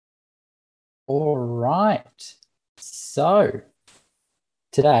All right. So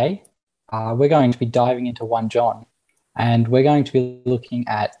today we're going to be diving into 1 John and we're going to be looking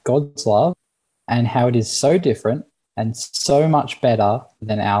at God's love and how it is so different and so much better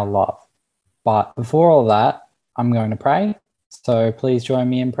than our love. But before all that, I'm going to pray. So please join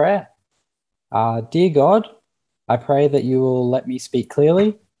me in prayer. Dear God, I pray that you will let me speak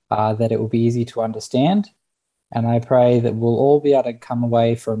clearly, that it will be easy to understand. And I pray that we'll all be able to come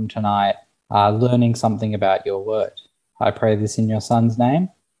away from tonight learning something about your word. I pray this in your son's name.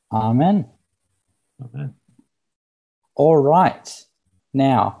 Amen. Amen. All right.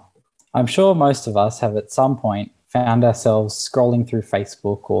 Now, I'm sure most of us have at some point found ourselves scrolling through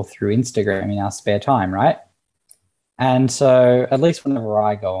Facebook or through Instagram in our spare time, right? And so at least whenever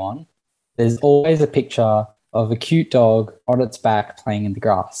I go on, there's always a picture of a cute dog on its back playing in the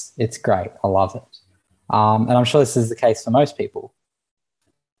grass. It's great. I love it. And I'm sure this is the case for most people.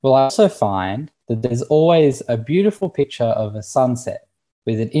 Well, I also find that there's always a beautiful picture of a sunset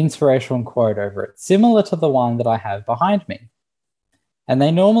with an inspirational quote over it, similar to the one that I have behind me. And they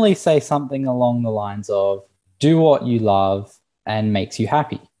normally say something along the lines of, do what you love and makes you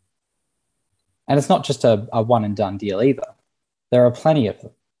happy. And it's not just a one and done deal either. There are plenty of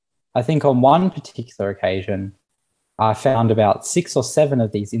them. I think on one particular occasion, I found about 6 or 7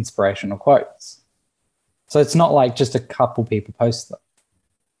 of these inspirational quotes. So it's not like just a couple people post them.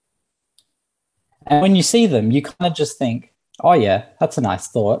 And when you see them, you kind of just think, oh yeah, that's a nice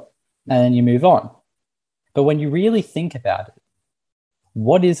thought. And then you move on. But when you really think about it,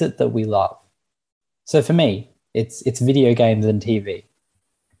 what is it that we love? So for me, it's video games and TV.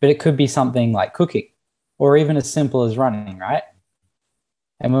 But it could be something like cooking or even as simple as running, right?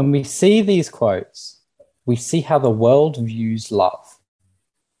 And when we see these quotes, we see how the world views love.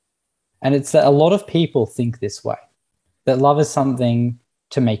 And it's that a lot of people think this way, that love is something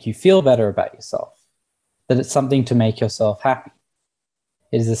to make you feel better about yourself, that it's something to make yourself happy.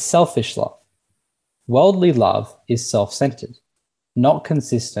 It is a selfish love. Worldly love is self-centered, not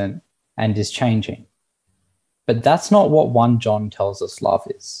consistent, and is changing. But that's not what 1 John tells us love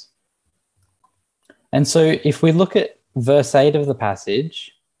is. And so if we look at verse 8 of the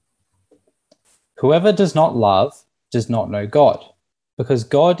passage, whoever does not love does not know God, because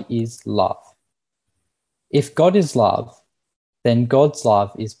God is love. If God is love, then God's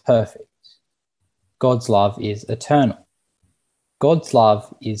love is perfect. God's love is eternal. God's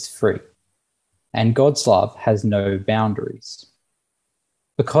love is free. And God's love has no boundaries.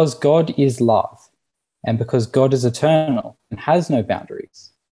 Because God is love, and because God is eternal and has no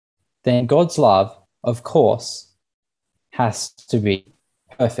boundaries, then God's love, of course, has to be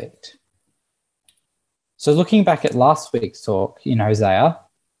perfect. So looking back at last week's talk in Hosea,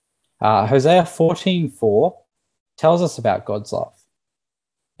 Hosea 14:4 tells us about God's love.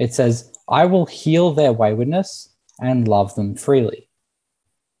 It says, I will heal their waywardness and love them freely.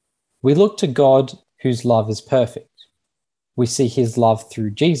 We look to God whose love is perfect. We see his love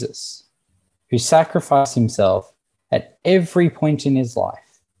through Jesus, who sacrificed himself at every point in his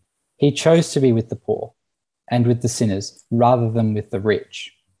life. He chose to be with the poor and with the sinners rather than with the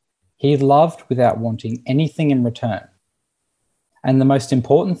rich. He loved without wanting anything in return. And the most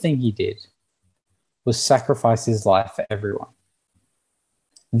important thing he did was sacrifice his life for everyone.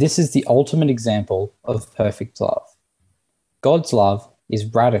 This is the ultimate example of perfect love. God's love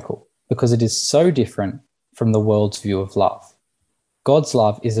is radical because it is so different from the world's view of love. God's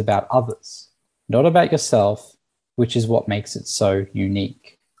love is about others, not about yourself, which is what makes it so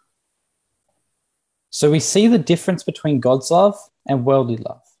unique. So we see the difference between God's love and worldly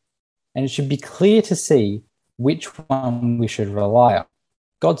love, and it should be clear to see which one we should rely on.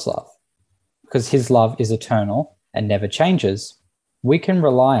 God's love, because his love is eternal and never changes, we can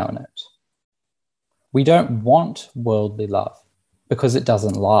rely on it. We don't want worldly love because it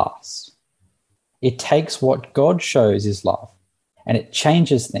doesn't last. It takes what God shows is love and it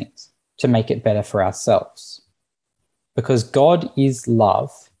changes things to make it better for ourselves. Because God is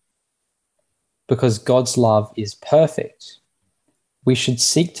love, because God's love is perfect, we should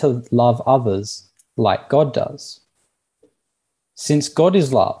seek to love others like God does. Since God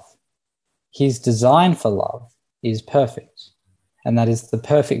is love, his design for love is perfect, and that is the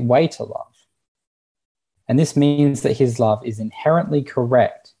perfect way to love. And this means that his love is inherently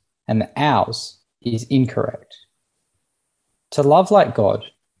correct and that ours is incorrect. To love like God,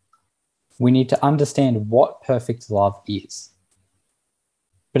 we need to understand what perfect love is.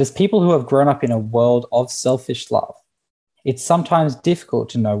 But as people who have grown up in a world of selfish love, it's sometimes difficult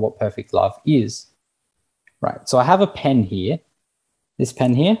to know what perfect love is. Right, so I have a pen here, this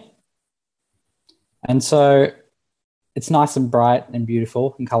pen here. And so it's nice and bright and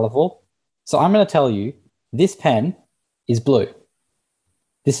beautiful and colorful. So I'm going to tell you, this pen is blue.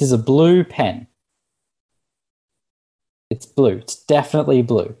 This is a blue pen. It's blue. It's definitely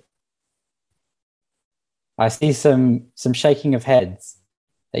blue. I see some shaking of heads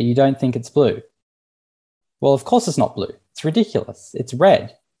that you don't think it's blue. Well, of course it's not blue. It's ridiculous. It's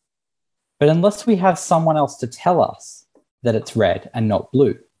red. But unless we have someone else to tell us that it's red and not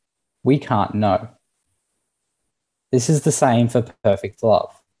blue, we can't know. This is the same for perfect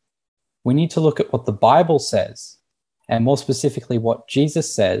love. We need to look at what the Bible says, and more specifically what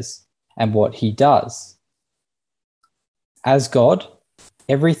Jesus says and what he does. As God,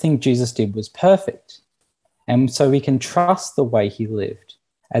 everything Jesus did was perfect. And so we can trust the way he lived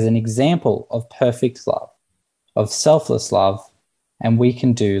as an example of perfect love, of selfless love, and we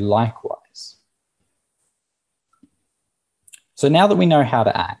can do likewise. So now that we know how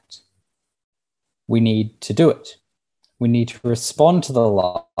to act, we need to do it. We need to respond to the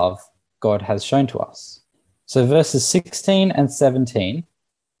love God has shown to us. So verses 16 and 17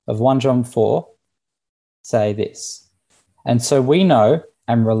 of 1 John 4 say this: "And so we know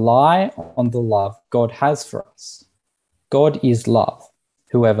and rely on the love God has for us. God is love.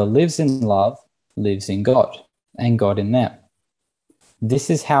 Whoever lives in love lives in God, and God in them. This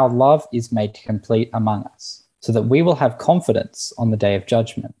is how love is made complete among us, so that we will have confidence on the day of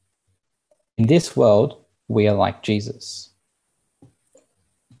judgment. In this world, we are like Jesus."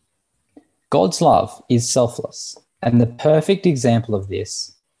 God's love is selfless, and the perfect example of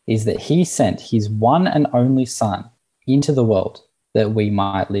this is that he sent his one and only Son into the world that we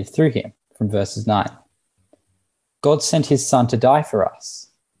might live through him, from verses 9. God sent his Son to die for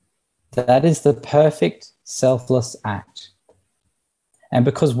us. That is the perfect, selfless act. And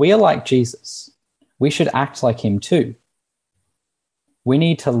because we are like Jesus, we should act like him too. We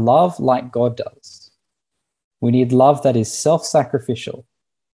need to love like God does. We need love that is self-sacrificial.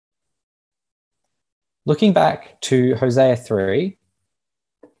 Looking back to Hosea 3,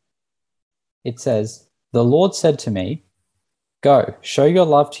 it says, "The Lord said to me, 'Go, show your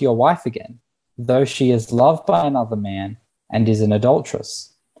love to your wife again, though she is loved by another man and is an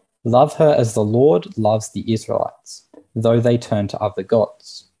adulteress. Love her as the Lord loves the Israelites, though they turn to other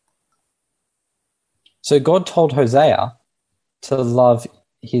gods.'" So God told Hosea to love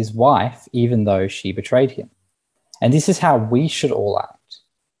his wife even though she betrayed him. And this is how we should all act.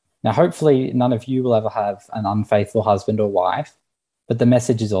 Now, hopefully none of you will ever have an unfaithful husband or wife, but the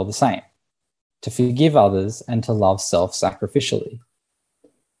message is all the same: to forgive others and to love self-sacrificially.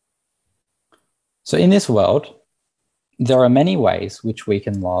 So in this world, there are many ways which we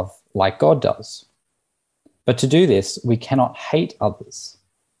can love like God does. But to do this, we cannot hate others,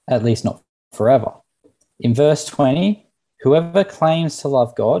 at least not forever. In verse 20, "Whoever claims to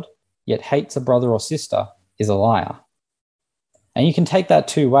love God, yet hates a brother or sister, is a liar." And you can take that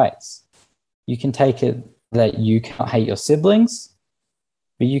two ways. You can take it that you can't hate your siblings,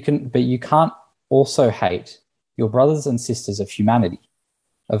 but you can't also hate your brothers and sisters of humanity,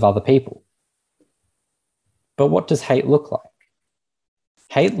 of other people. But what does hate look like?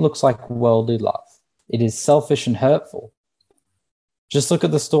 Hate looks like worldly love. It is selfish and hurtful. Just look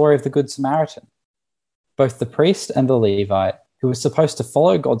at the story of the Good Samaritan. Both the priest and the Levite, who were supposed to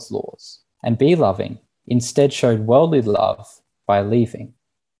follow God's laws and be loving, instead showed worldly love by leaving.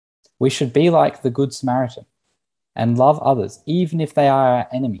 We should be like the Good Samaritan and love others, even if they are our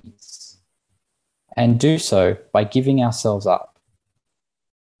enemies, and do so by giving ourselves up.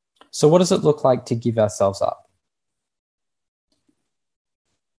 So what does it look like to give ourselves up?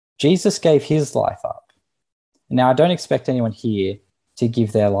 Jesus gave his life up. Now, I don't expect anyone here to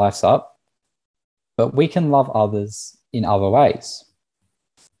give their lives up, but we can love others in other ways.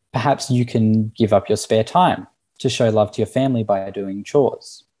 Perhaps you can give up your spare time to show love to your family by doing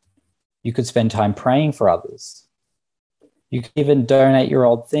chores. You could spend time praying for others. You could even donate your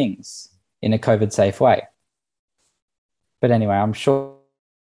old things in a COVID-safe way. But anyway, I'm sure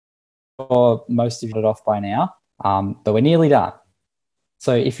most of you got it off by now, but we're nearly done.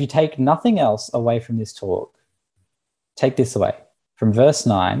 So if you take nothing else away from this talk, take this away. From verse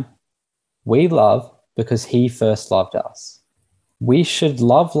 9, we love because he first loved us. We should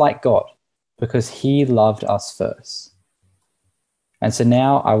love like God because he loved us first. And so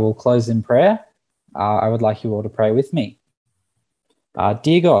now I will close in prayer. I would like you all to pray with me.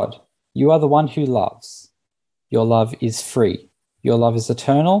 Dear God, you are the one who loves. Your love is free. Your love is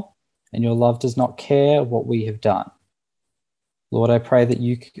eternal, and your love does not care what we have done. Lord, I pray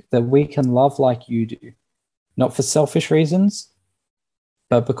that we can love like you do, not for selfish reasons,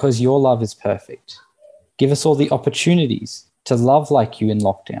 but because your love is perfect. Give us all the opportunities to love like you in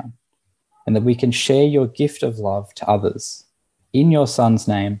lockdown, and that we can share your gift of love to others. In your Son's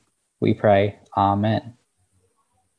name, we pray, Amen.